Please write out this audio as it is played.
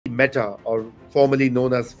Meta, or formerly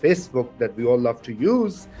known as Facebook, that we all love to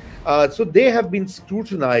use. So they have been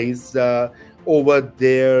scrutinized over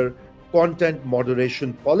their content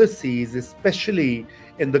moderation policies, especially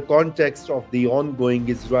in the context of the ongoing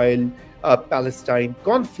Israel-Palestine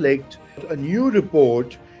conflict. A new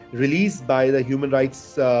report released by the human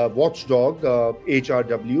rights watchdog,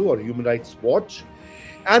 HRW, or Human Rights Watch.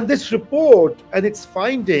 And this report and its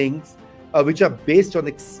findings, which are based on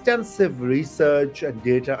extensive research and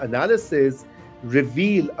data analysis,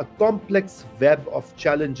 reveal a complex web of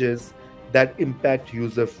challenges that impact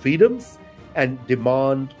user freedoms and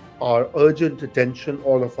demand our urgent attention,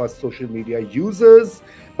 all of us social media users.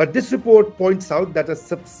 But this report points out that a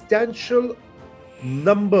substantial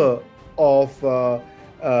number of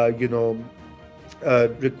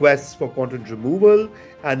requests for content removal,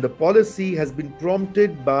 and the policy has been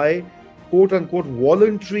prompted by quote-unquote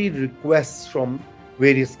voluntary requests from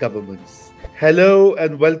various governments. Hello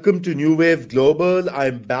and welcome to New Wave Global.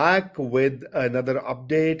 I'm back with another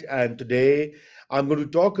update, and today I'm going to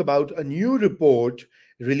talk about a new report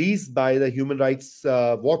released by the human rights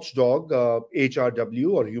watchdog,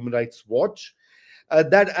 HRW, or Human Rights Watch,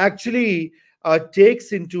 that actually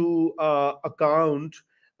takes into account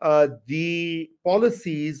the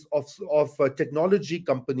policies of technology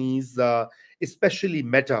companies, especially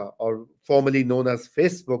Meta, or formerly known as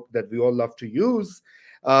Facebook, that we all love to use,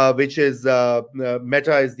 which is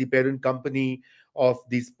Meta is the parent company of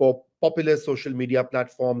these popular social media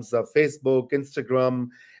platforms, Facebook, Instagram,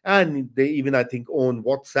 and they even, I think, own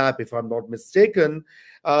WhatsApp, if I'm not mistaken.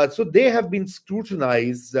 So they have been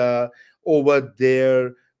scrutinized over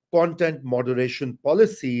their content moderation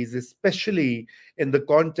policies, especially in the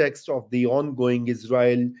context of the ongoing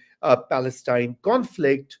Israel-Palestine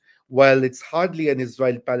conflict. While it's hardly an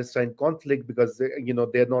Israel-Palestine conflict, because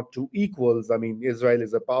they're not two equals. I mean, Israel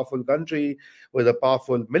is a powerful country with a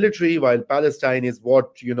powerful military, while Palestine is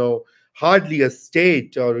hardly a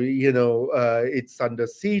state, or it's under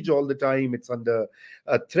siege all the time. It's under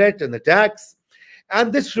threat and attacks.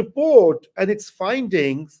 And this report and its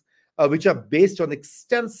findings, which are based on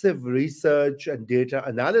extensive research and data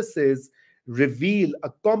analysis, reveal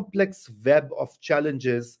a complex web of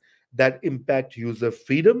challenges that impact user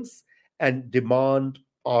freedoms and demand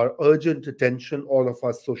our urgent attention, all of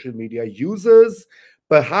us social media users,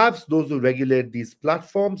 perhaps those who regulate these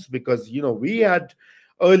platforms, because we had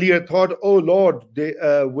earlier thought, oh Lord,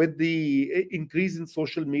 with the increase in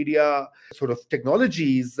social media sort of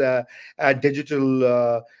technologies and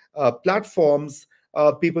digital platforms,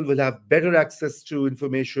 people will have better access to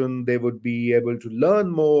information. They would be able to learn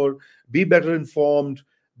more, be better informed.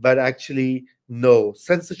 But actually, no,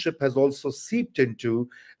 censorship has also seeped into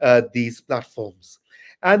these platforms.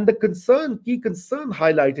 And the key concern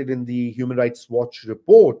highlighted in the Human Rights Watch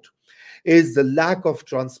report is the lack of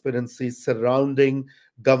transparency surrounding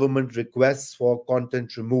government requests for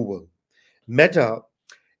content removal. Meta,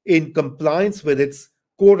 in compliance with its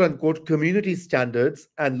quote-unquote community standards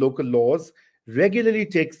and local laws, regularly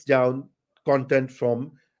takes down content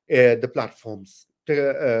from the platforms,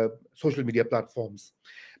 social media platforms.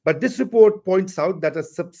 But this report points out that a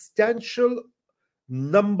substantial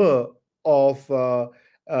number of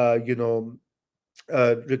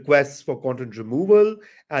requests for content removal,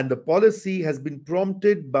 and the policy has been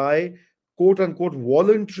prompted by quote-unquote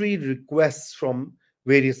voluntary requests from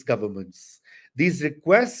various governments. These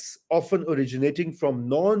requests, often originating from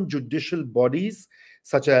non-judicial bodies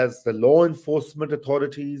such as the law enforcement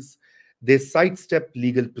authorities, they sidestep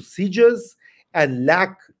legal procedures and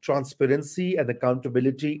lack transparency and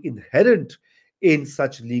accountability inherent in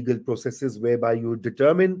such legal processes, whereby you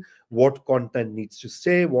determine what content needs to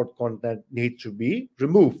stay, what content needs to be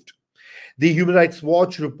removed. The Human Rights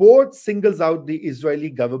Watch report singles out the Israeli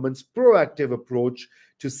government's proactive approach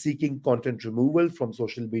to seeking content removal from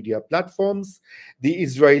social media platforms. The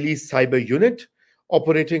Israeli Cyber Unit,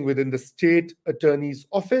 operating within the State Attorney's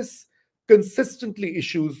Office, consistently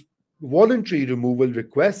issues voluntary removal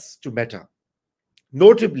requests to Meta.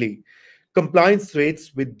 Notably, compliance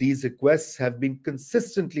rates with these requests have been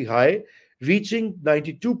consistently high, reaching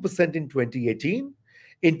 92% in 2018.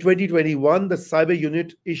 In 2021, the Cyber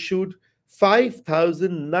Unit issued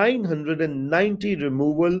 5,990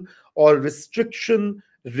 removal or restriction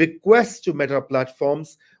requests to Meta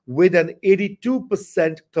platforms with an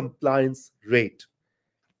 82% compliance rate.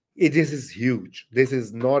 This is huge. This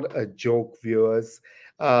is not a joke, viewers.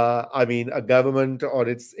 I mean, a government or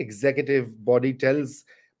its executive body tells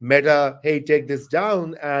Meta, hey, take this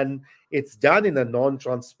down, and it's done in a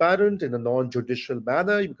non-transparent, in a non-judicial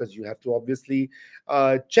manner, because you have to obviously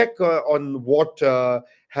check on what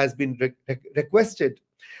has been requested.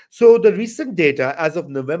 So the recent data as of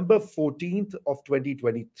November 14th of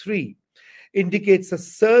 2023 indicates a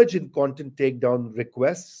surge in content takedown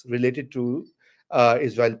requests related to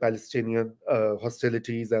Israel-Palestinian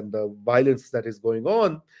hostilities and the violence that is going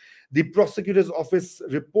on. The prosecutor's office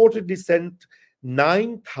reportedly sent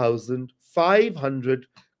 9,500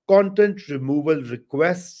 content removal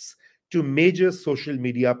requests to major social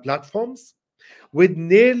media platforms, with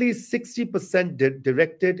nearly 60%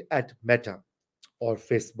 directed at Meta, or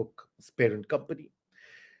Facebook's parent company.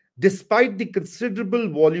 Despite the considerable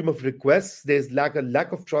volume of requests, there's a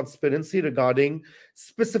lack of transparency regarding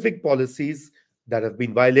specific policies that have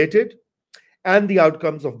been violated and the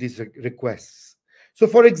outcomes of these requests. So,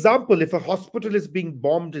 for example, if a hospital is being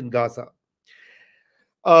bombed in Gaza,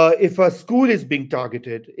 if a school is being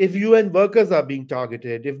targeted, if UN workers are being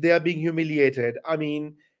targeted, if they are being humiliated, I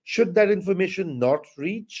mean, should that information not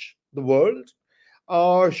reach the world?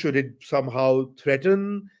 Or should it somehow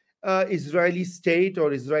threaten Israeli state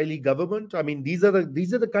or Israeli government? I mean, these are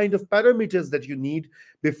the kind of parameters that you need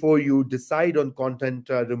before you decide on content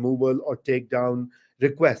removal or takedown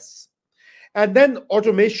requests. And then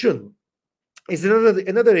automation is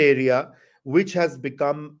another area which has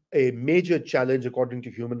become a major challenge according to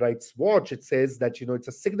Human Rights Watch. It says that it's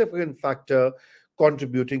a significant factor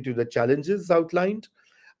contributing to the challenges outlined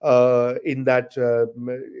in that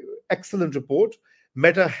excellent report.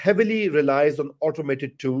 Meta heavily relies on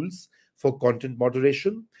automated tools for content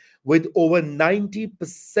moderation, with over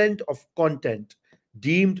 90% of content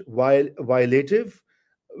deemed violative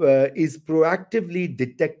is proactively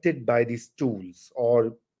detected by these tools,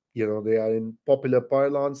 or they are in popular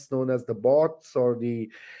parlance known as the bots or the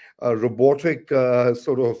robotic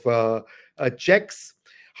sort of checks.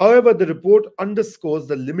 However, the report underscores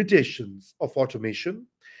the limitations of automation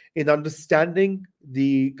in understanding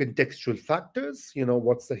the contextual factors.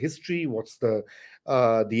 What's the history, what's the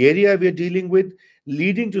area we're dealing with,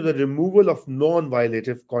 leading to the removal of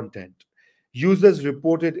non-violative content. Users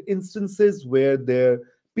reported instances where their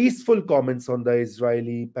peaceful comments on the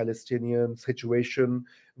Israeli-Palestinian situation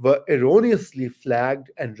were erroneously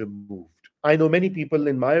flagged and removed. I know many people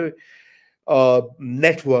in my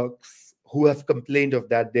networks who have complained of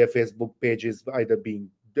that, their Facebook pages either being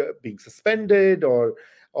suspended or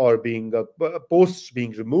being posts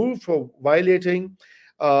being removed for violating,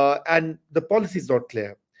 and the policy is not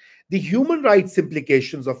clear. The human rights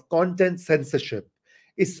implications of content censorship,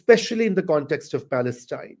 especially in the context of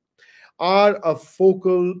Palestine, are a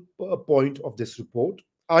focal point of this report.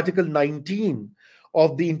 Article 19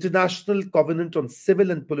 of the International Covenant on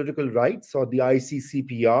Civil and Political Rights, or the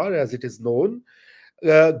ICCPR as it is known,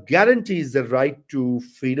 guarantees the right to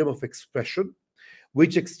freedom of expression,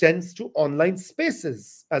 which extends to online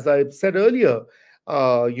spaces. As I said earlier,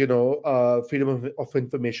 freedom of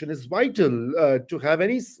information is vital to have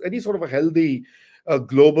any sort of a healthy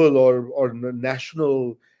global or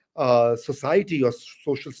national society or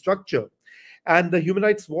social structure. And the Human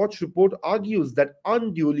Rights Watch report argues that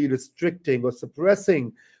unduly restricting or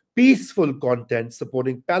suppressing peaceful content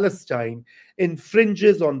supporting Palestine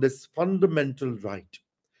infringes on this fundamental right.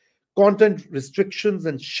 Content restrictions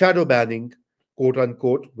and shadow banning, quote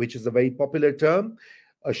unquote, which is a very popular term.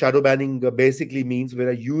 Shadow banning basically means where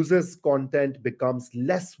a user's content becomes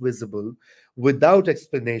less visible without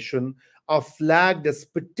explanation, are flagged as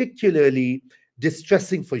particularly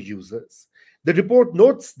distressing for users. The report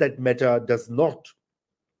notes that Meta does not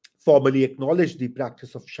formally acknowledge the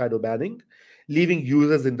practice of shadow banning, leaving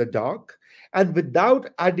users in the dark and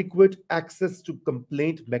without adequate access to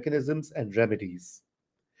complaint mechanisms and remedies.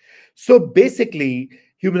 So basically,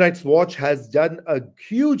 Human Rights Watch has done a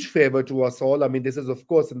huge favor to us all. I mean, this is, of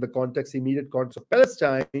course, in the immediate context of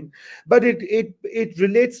Palestine, but it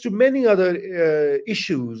relates to many other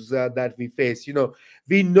issues that we face.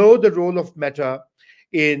 We know the role of Meta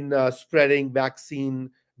in spreading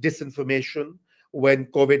vaccine disinformation when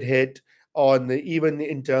COVID hit, on even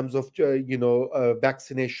in terms of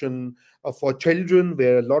vaccination for children,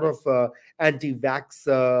 where a lot of anti-vax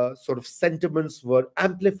sort of sentiments were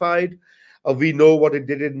amplified. We know what it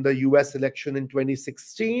did in the US election in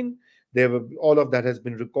 2016. All of that has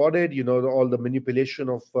been recorded, all the manipulation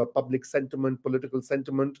of public sentiment, political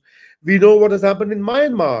sentiment. We know what has happened in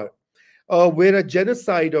Myanmar, where a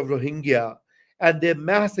genocide of Rohingya and their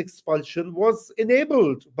mass expulsion was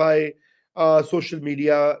enabled by social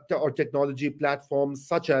media or technology platforms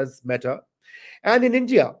such as Meta. And in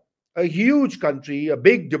India, a huge country, a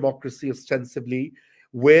big democracy ostensibly,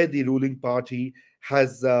 where the ruling party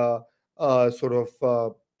has sort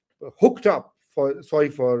of hooked up, sorry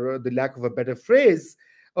for the lack of a better phrase,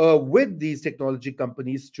 with these technology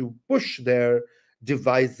companies to push their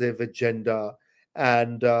divisive agenda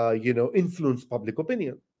and influence public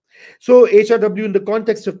opinion. So HRW, in the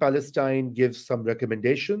context of Palestine, gives some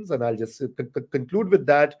recommendations, and I'll just conclude with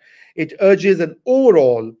that. It urges an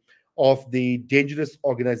overall of the dangerous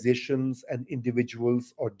organizations and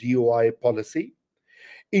individuals, or DOI policy,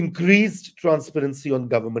 increased transparency on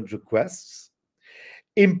government requests,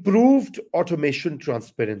 improved automation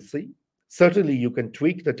transparency. Certainly, you can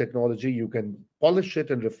tweak the technology, you can polish it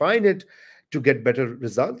and refine it to get better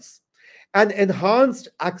results, and enhanced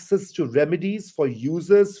access to remedies for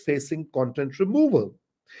users facing content removal.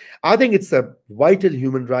 I think it's a vital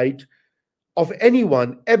human right of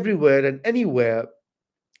anyone, everywhere and anywhere,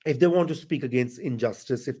 if they want to speak against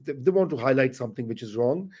injustice, if they want to highlight something which is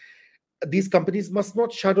wrong, these companies must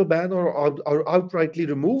not shadow ban or outrightly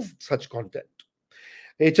remove such content.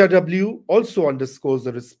 HRW also underscores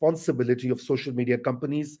the responsibility of social media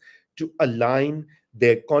companies to align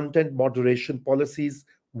their content moderation policies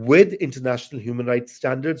with international human rights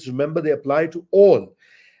standards. Remember, they apply to all.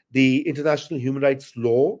 The international human rights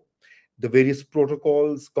law, the various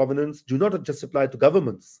protocols, covenants do not just apply to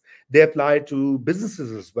governments. They apply to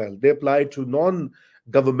businesses as well. They apply to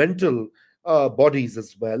non-governmental bodies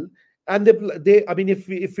as well. And I mean,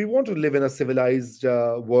 if we want to live in a civilized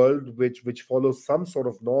world which follows some sort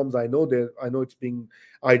of norms, I know it's being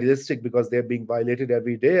idealistic because they're being violated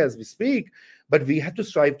every day as we speak, but we have to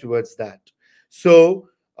strive towards that. So,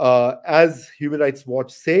 as Human Rights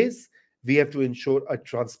Watch says, we have to ensure a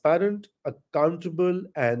transparent, accountable,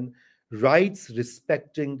 and rights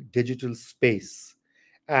respecting digital space.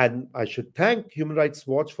 And I should thank Human Rights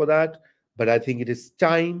Watch for that. But I think it is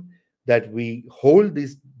time that we hold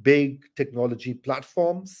these big technology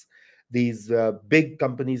platforms, these big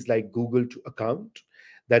companies like Google to account,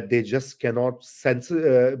 that they just cannot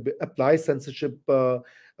apply censorship,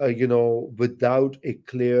 without a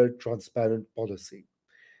clear, transparent policy.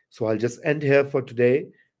 So I'll just end here for today.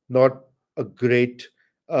 Not a great,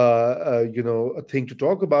 a thing to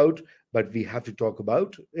talk about, but we have to talk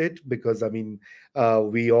about it because I mean,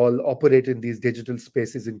 we all operate in these digital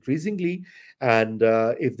spaces increasingly, and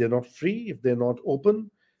if they're not free, if they're not open,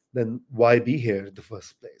 then why be here in the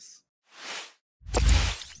first place?